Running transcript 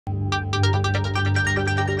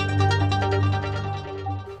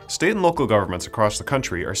State and local governments across the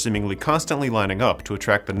country are seemingly constantly lining up to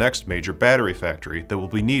attract the next major battery factory that will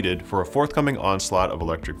be needed for a forthcoming onslaught of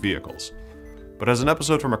electric vehicles. But as an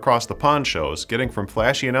episode from across the pond shows, getting from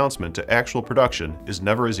flashy announcement to actual production is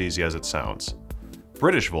never as easy as it sounds.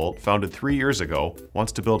 Britishvolt, founded 3 years ago,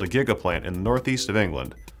 wants to build a gigaplant in the northeast of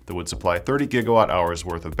England that would supply 30 gigawatt-hours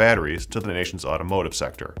worth of batteries to the nation's automotive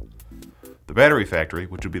sector. The battery factory,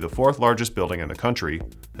 which would be the fourth largest building in the country,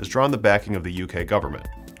 has drawn the backing of the UK government,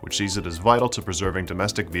 which sees it as vital to preserving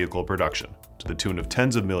domestic vehicle production, to the tune of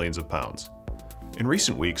tens of millions of pounds. In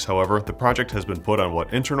recent weeks, however, the project has been put on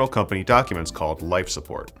what internal company documents called life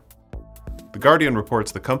support. The Guardian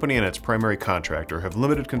reports the company and its primary contractor have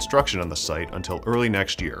limited construction on the site until early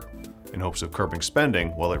next year, in hopes of curbing spending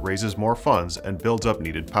while it raises more funds and builds up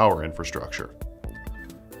needed power infrastructure.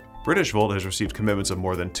 Britishvolt has received commitments of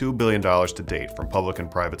more than $2 billion to date from public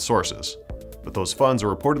and private sources, but those funds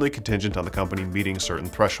are reportedly contingent on the company meeting certain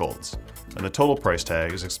thresholds, and the total price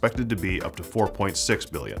tag is expected to be up to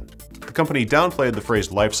 $4.6 billion. The company downplayed the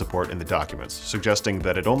phrase life support in the documents, suggesting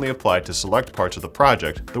that it only applied to select parts of the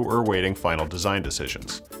project that were awaiting final design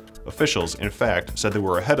decisions. Officials, in fact, said they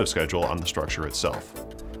were ahead of schedule on the structure itself.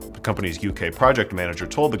 The company's UK project manager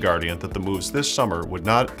told The Guardian that the moves this summer would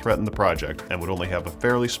not threaten the project and would only have a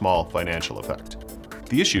fairly small financial effect.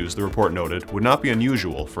 The issues, the report noted, would not be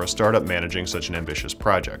unusual for a startup managing such an ambitious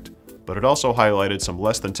project, but it also highlighted some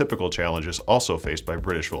less than typical challenges also faced by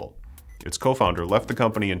Britishvolt. Its co-founder left the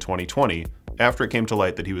company in 2020 after it came to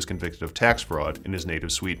light that he was convicted of tax fraud in his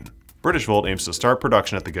native Sweden. Britishvolt aims to start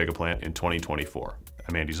production at the Gigaplant in 2024.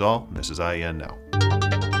 I'm Andy Zoll, and this is IEN Now.